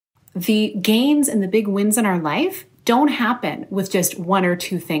the gains and the big wins in our life don't happen with just one or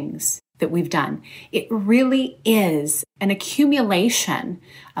two things that we've done. It really is an accumulation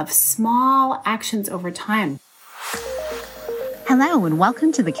of small actions over time. Hello, and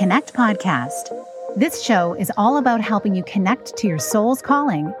welcome to the Connect Podcast. This show is all about helping you connect to your soul's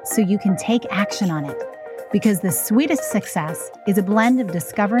calling so you can take action on it. Because the sweetest success is a blend of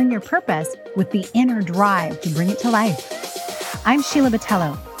discovering your purpose with the inner drive to bring it to life. I'm Sheila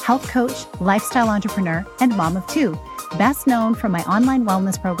Botello, health coach, lifestyle entrepreneur, and mom of two, best known for my online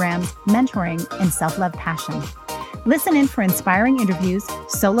wellness programs, mentoring, and self-love passion. Listen in for inspiring interviews,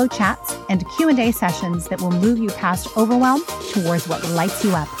 solo chats, and Q&A sessions that will move you past overwhelm towards what lights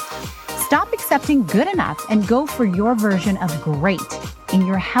you up. Stop accepting good enough and go for your version of great in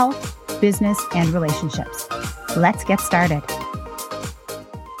your health, business, and relationships. Let's get started.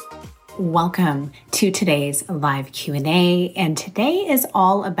 Welcome to today's live Q&A, and today is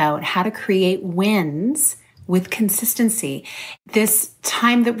all about how to create wins with consistency. This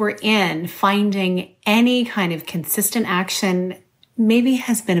time that we're in, finding any kind of consistent action maybe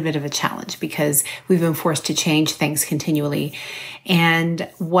has been a bit of a challenge because we've been forced to change things continually. And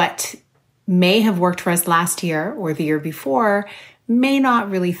what may have worked for us last year or the year before may not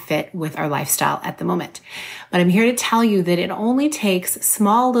really fit with our lifestyle at the moment. But I'm here to tell you that it only takes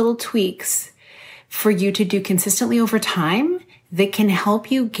small little tweaks for you to do consistently over time that can help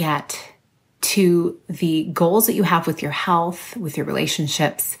you get to the goals that you have with your health, with your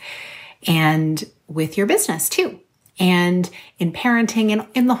relationships, and with your business too, and in parenting and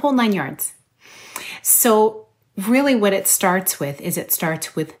in the whole nine yards. So really what it starts with is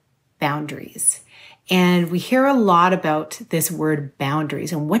boundaries. And we hear a lot about this word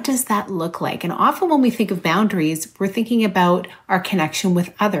boundaries and what does that look like? And often when we think of boundaries, we're thinking about our connection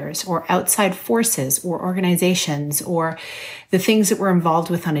with others or outside forces or organizations or the things that we're involved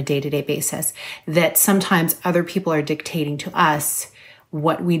with on a day-to-day basis, that sometimes other people are dictating to us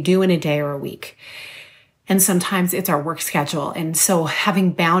what we do in a day or a week. And sometimes it's our work schedule. And so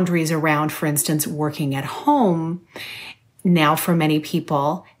having boundaries around, for instance, working at home now for many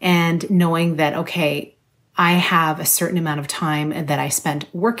people, and knowing that, okay, I have a certain amount of time that I spend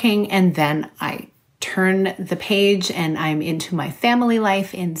working, and then I turn the page and I'm into my family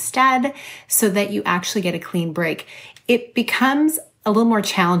life instead, so that you actually get a clean break. It becomes a little more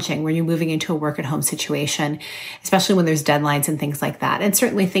challenging when you're moving into a work at home situation, especially when there's deadlines and things like that. And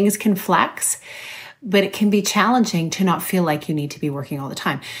certainly things can flex, but it can be challenging to not feel like you need to be working all the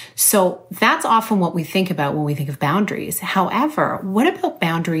time. So that's often what we think about when we think of boundaries. However, what about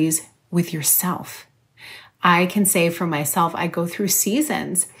boundaries with yourself? I can say for myself, I go through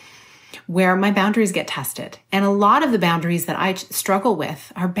seasons where my boundaries get tested. And a lot of the boundaries that I struggle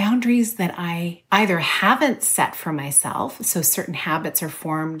with are boundaries that I either haven't set for myself, so certain habits are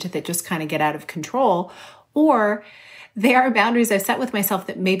formed that just kind of get out of control, or they are boundaries I've set with myself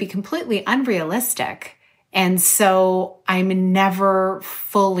that may be completely unrealistic. And so I'm never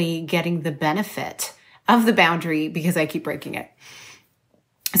fully getting the benefit of the boundary because I keep breaking it.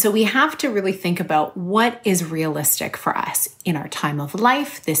 So we have to really think about what is realistic for us in our time of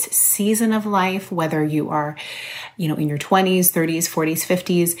life, this season of life, whether you are, in your 20s, 30s, 40s,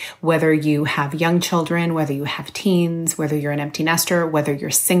 50s, whether you have young children, whether you have teens, whether you're an empty nester, whether you're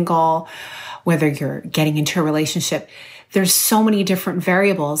single, whether you're getting into a relationship. There's so many different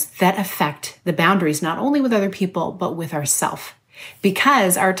variables that affect the boundaries, not only with other people, but with ourselves.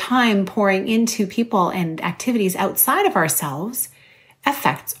 Because our time pouring into people and activities outside of ourselves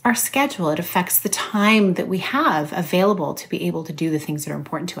affects our schedule. It affects the time that we have available to be able to do the things that are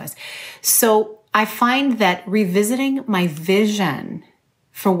important to us. So I find that revisiting my vision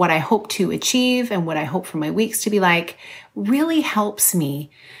for what I hope to achieve and what I hope for my weeks to be like really helps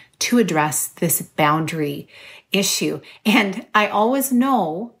me to address this boundary issue. And I always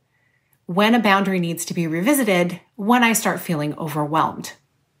know when a boundary needs to be revisited when I start feeling overwhelmed,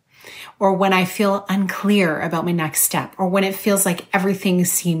 or when I feel unclear about my next step, or when it feels like everything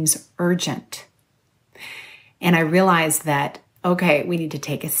seems urgent. And I realize that, okay, we need to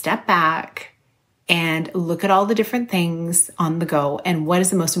take a step back and look at all the different things on the go and what is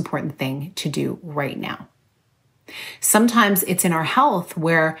the most important thing to do right now. Sometimes it's in our health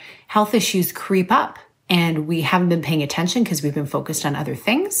where health issues creep up and we haven't been paying attention because we've been focused on other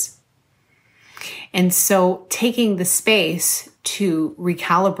things. And so taking the space to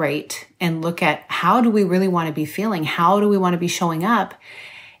recalibrate and look at how do we really want to be feeling? How do we want to be showing up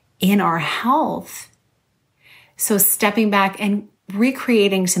in our health? So stepping back and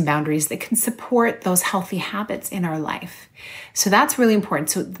recreating some boundaries that can support those healthy habits in our life. So that's really important.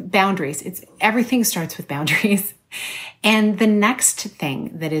 So boundaries, everything starts with boundaries. And the next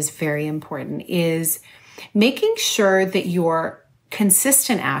thing that is very important is making sure that your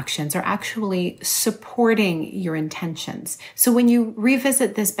consistent actions are actually supporting your intentions. So when you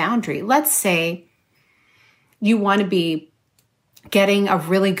revisit this boundary, let's say you want to be getting a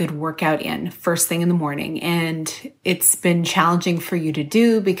really good workout in first thing in the morning, and it's been challenging for you to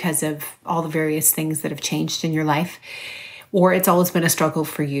do because of all the various things that have changed in your life, or it's always been a struggle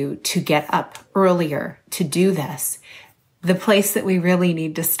for you to get up earlier to do this. The place that we really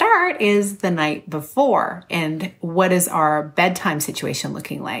need to start is the night before. And what is our bedtime situation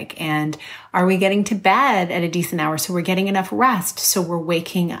looking like? And are we getting to bed at a decent hour so we're getting enough rest so we're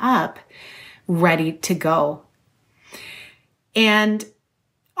waking up ready to go? And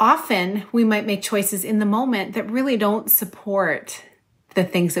often we might make choices in the moment that really don't support the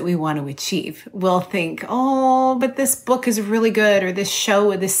things that we want to achieve. We'll think, oh, but this book is really good, or this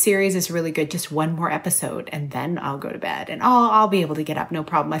show or this series is really good. Just one more episode and then I'll go to bed and I'll be able to get up. No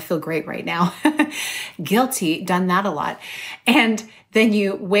problem. I feel great right now. Guilty, done that a lot. And then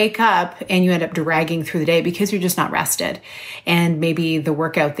you wake up and you end up dragging through the day because you're just not rested. And maybe the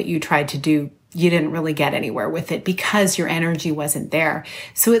workout that you tried to do, you didn't really get anywhere with it because your energy wasn't there.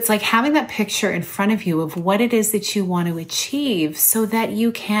 So it's like having that picture in front of you of what it is that you want to achieve so that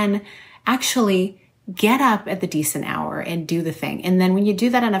you can actually get up at the decent hour and do the thing. And then when you do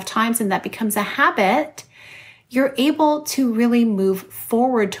that enough times and that becomes a habit, you're able to really move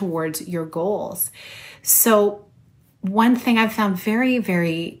forward towards your goals. So one thing I've found very,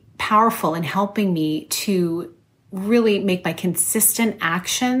 very powerful in helping me to really make my consistent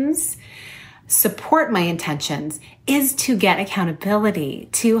actions support my intentions is to get accountability,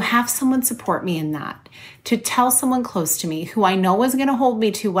 to have someone support me in that, to tell someone close to me who I know is going to hold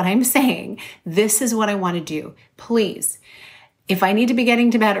me to what I'm saying. This is what I want to do. Please, if I need to be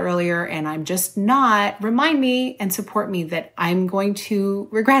getting to bed earlier and I'm just not, remind me and support me that I'm going to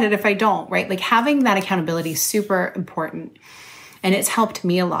regret it if I don't, right? Like having that accountability is super important. And it's helped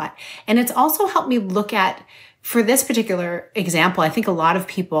me a lot. And it's also helped me look at, for this particular example, I think a lot of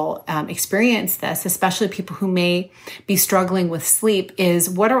people experience this, especially people who may be struggling with sleep, is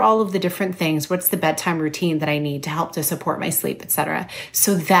what are all of the different things? What's the bedtime routine that I need to help to support my sleep, etc.,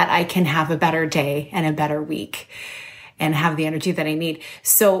 so that I can have a better day and a better week and have the energy that I need.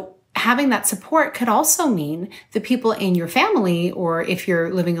 So having that support could also mean the people in your family, or if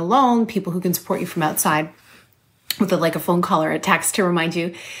you're living alone, people who can support you from outside with like a phone call or a text to remind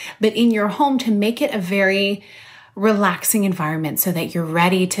you, but in your home to make it a very relaxing environment so that you're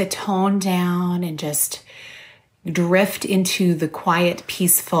ready to tone down and just drift into the quiet,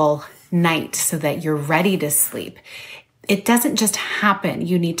 peaceful night so that you're ready to sleep. It doesn't just happen.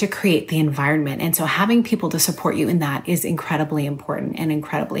 You need to create the environment. And so having people to support you in that is incredibly important and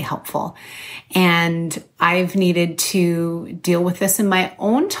incredibly helpful. And I've needed to deal with this in my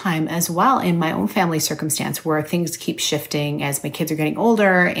own time as well, in my own family circumstance, where things keep shifting as my kids are getting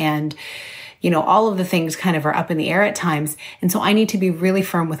older and all of the things kind of are up in the air at times. And so I need to be really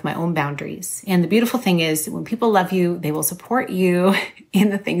firm with my own boundaries. And the beautiful thing is when people love you, they will support you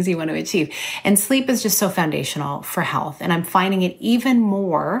in the things you want to achieve. And sleep is just so foundational for health. And I'm finding it even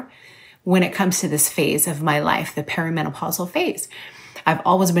more when it comes to this phase of my life, the perimenopausal phase. I've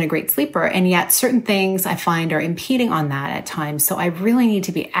always been a great sleeper, and yet certain things I find are impeding on that at times. So I really need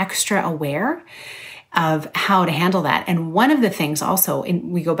to be extra aware of how to handle that. And one of the things also,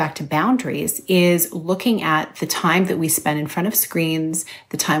 and we go back to boundaries, is looking at the time that we spend in front of screens,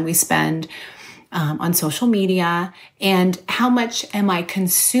 the time we spend on social media, and how much am I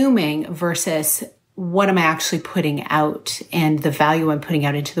consuming versus what am I actually putting out, and the value I'm putting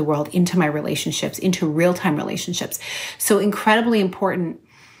out into the world, into my relationships, into real-time relationships. So incredibly important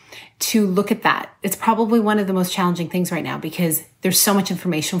to look at that. It's probably one of the most challenging things right now because there's so much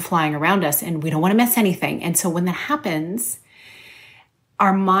information flying around us and we don't want to miss anything. And so when that happens,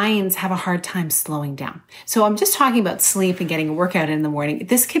 our minds have a hard time slowing down. So I'm just talking about sleep and getting a workout in the morning.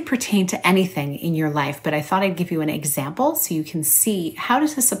 This could pertain to anything in your life, but I thought I'd give you an example so you can see, how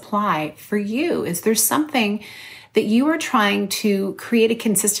does this apply for you? Is there something that you are trying to create a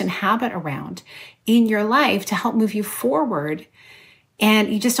consistent habit around in your life to help move you forward,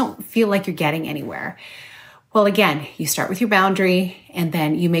 and you just don't feel like you're getting anywhere? Well, again, you start with your boundary, and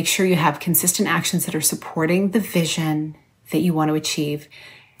then you make sure you have consistent actions that are supporting the vision that you want to achieve.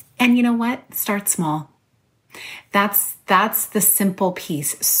 And you know what? Start small. That's the simple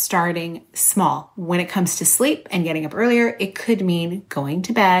piece, starting small. When it comes to sleep and getting up earlier, it could mean going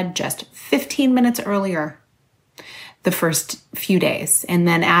to bed just 15 minutes earlier the first few days, and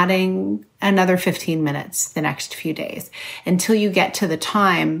then adding another 15 minutes the next few days until you get to the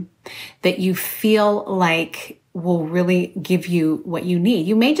time that you feel like will really give you what you need.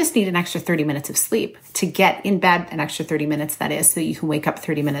 You may just need an extra 30 minutes of sleep to get in bed, an extra 30 minutes, that is, so you can wake up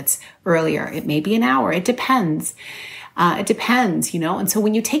 30 minutes earlier. It may be an hour. It depends. And so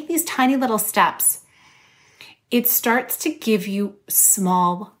when you take these tiny little steps, it starts to give you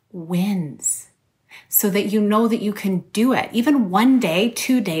small wins so that you know that you can do it. Even 1 day,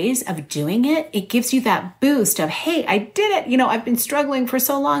 2 days of doing it, it gives you that boost of, hey, I did it. I've been struggling for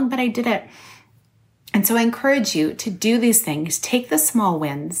so long, but I did it. And so I encourage you to do these things, take the small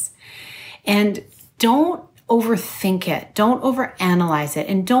wins, and don't overthink it. Don't overanalyze it,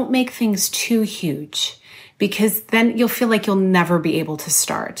 and don't make things too huge, because then you'll feel like you'll never be able to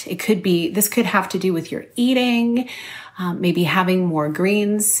start. This could have to do with your eating, maybe having more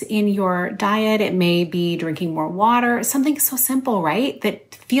greens in your diet. It may be drinking more water, something so simple, right?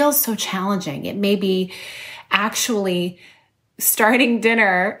 That feels so challenging. It may be actually starting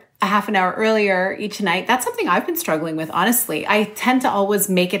dinner a half an hour earlier each night. That's something I've been struggling with, honestly. I tend to always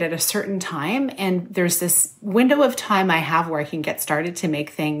make it at a certain time, and there's this window of time I have where I can get started to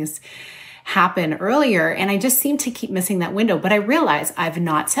make things happen earlier, and I just seem to keep missing that window. But I realize I've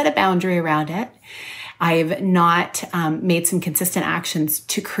not set a boundary around it. I've not made some consistent actions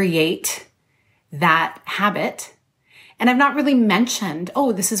to create that habit, and I've not really mentioned,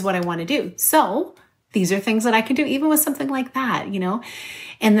 oh, this is what I want to do. So these are things that I can do, even with something like that,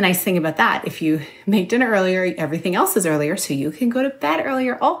 And the nice thing about that, if you make dinner earlier, everything else is earlier, so you can go to bed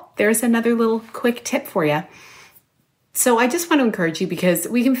earlier. Oh, there's another little quick tip for you. So I just want to encourage you, because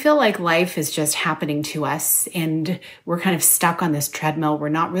we can feel like life is just happening to us and we're kind of stuck on this treadmill. We're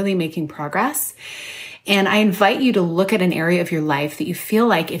not really making progress. And I invite you to look at an area of your life that you feel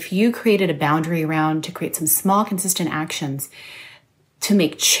like if you created a boundary around, to create some small, consistent actions to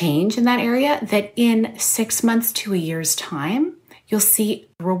make change in that area, that in 6 months to a year's time, you'll see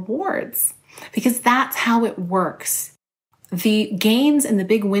rewards, because that's how it works. The gains and the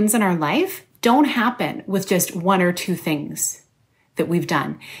big wins in our life don't happen with just 1 or 2 things that we've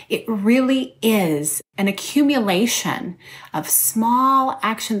done. It really is an accumulation of small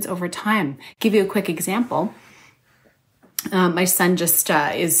actions over time. Give you a quick example. My son just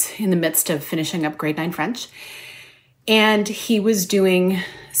is in the midst of finishing up grade 9 French. And he was doing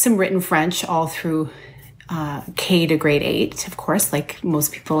some written French all through K to grade 8, of course, like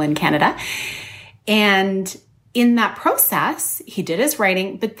most people in Canada. And in that process, he did his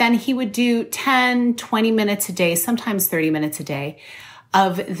writing, but then he would do 10, 20 minutes a day, sometimes 30 minutes a day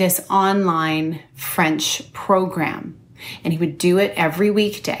of this online French program. And he would do it every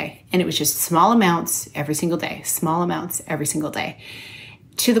weekday. And it was just small amounts every single day, small amounts every single day.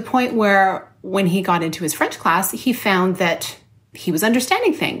 To the point where when he got into his French class, he found that he was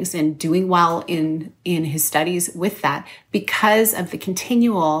understanding things and doing well in his studies with that, because of the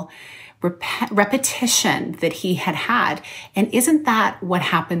continual repetition that he had. And isn't that what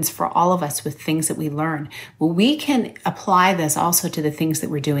happens for all of us with things that we learn? Well, we can apply this also to the things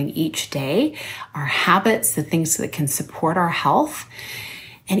that we're doing each day, our habits, the things that can support our health,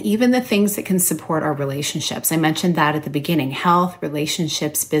 and even the things that can support our relationships. I mentioned that at the beginning: health,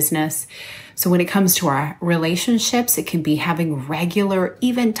 relationships, business. So when it comes to our relationships, it can be having regular,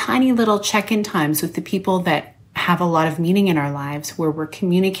 even tiny little check-in times with the people that have a lot of meaning in our lives, where we're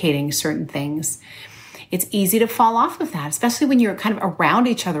communicating certain things. It's easy to fall off of that, especially when you're kind of around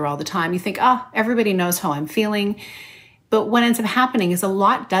each other all the time. You think, oh, everybody knows how I'm feeling. But what ends up happening is a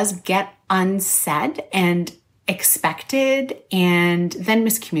lot does get unsaid and expected, and then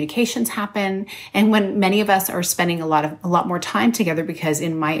miscommunications happen. And when many of us are spending a lot more time together, because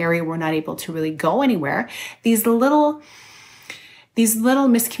in my area we're not able to really go anywhere, these little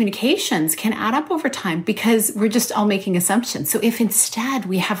miscommunications can add up over time, because we're just all making assumptions. So if instead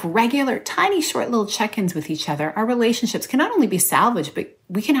we have regular, tiny, short little check-ins with each other, our relationships can not only be salvaged, but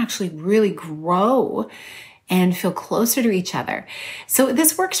we can actually really grow and feel closer to each other. So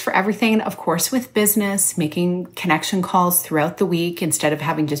this works for everything. And of course, with business, making connection calls throughout the week, instead of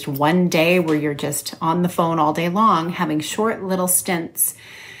having just one day where you're just on the phone all day long, having short little stints,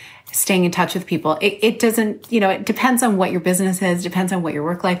 staying in touch with people. It doesn't, it depends on what your business is, depends on what your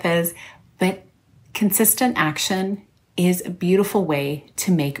work life is, but consistent action is a beautiful way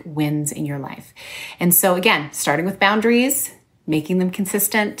to make wins in your life. And so again, starting with boundaries, making them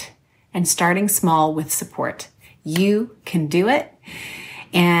consistent, and starting small with support. You can do it.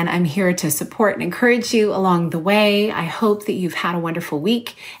 And I'm here to support and encourage you along the way. I hope that you've had a wonderful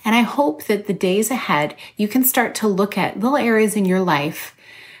week. And I hope that the days ahead, you can start to look at little areas in your life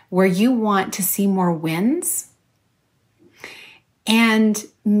where you want to see more wins, and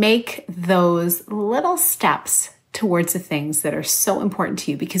make those little steps towards the things that are so important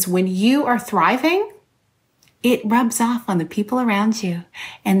to you. Because when you are thriving, it rubs off on the people around you.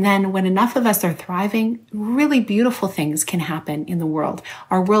 And then when enough of us are thriving, really beautiful things can happen in the world.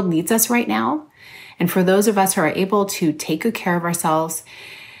 Our world needs us right now. And for those of us who are able to take good care of ourselves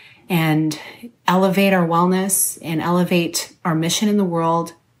and elevate our wellness and elevate our mission in the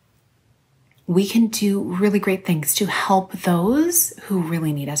world, we can do really great things to help those who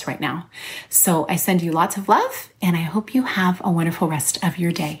really need us right now. So I send you lots of love, and I hope you have a wonderful rest of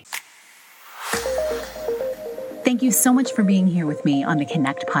your day. Thank you so much for being here with me on the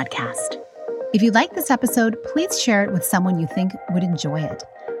Connect podcast. If you like this episode, please share it with someone you think would enjoy it.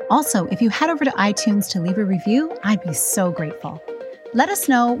 Also, if you head over to iTunes to leave a review, I'd be so grateful. Let us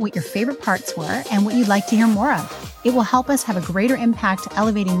know what your favorite parts were and what you'd like to hear more of. It will help us have a greater impact,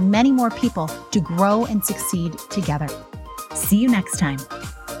 elevating many more people to grow and succeed together. See you next time.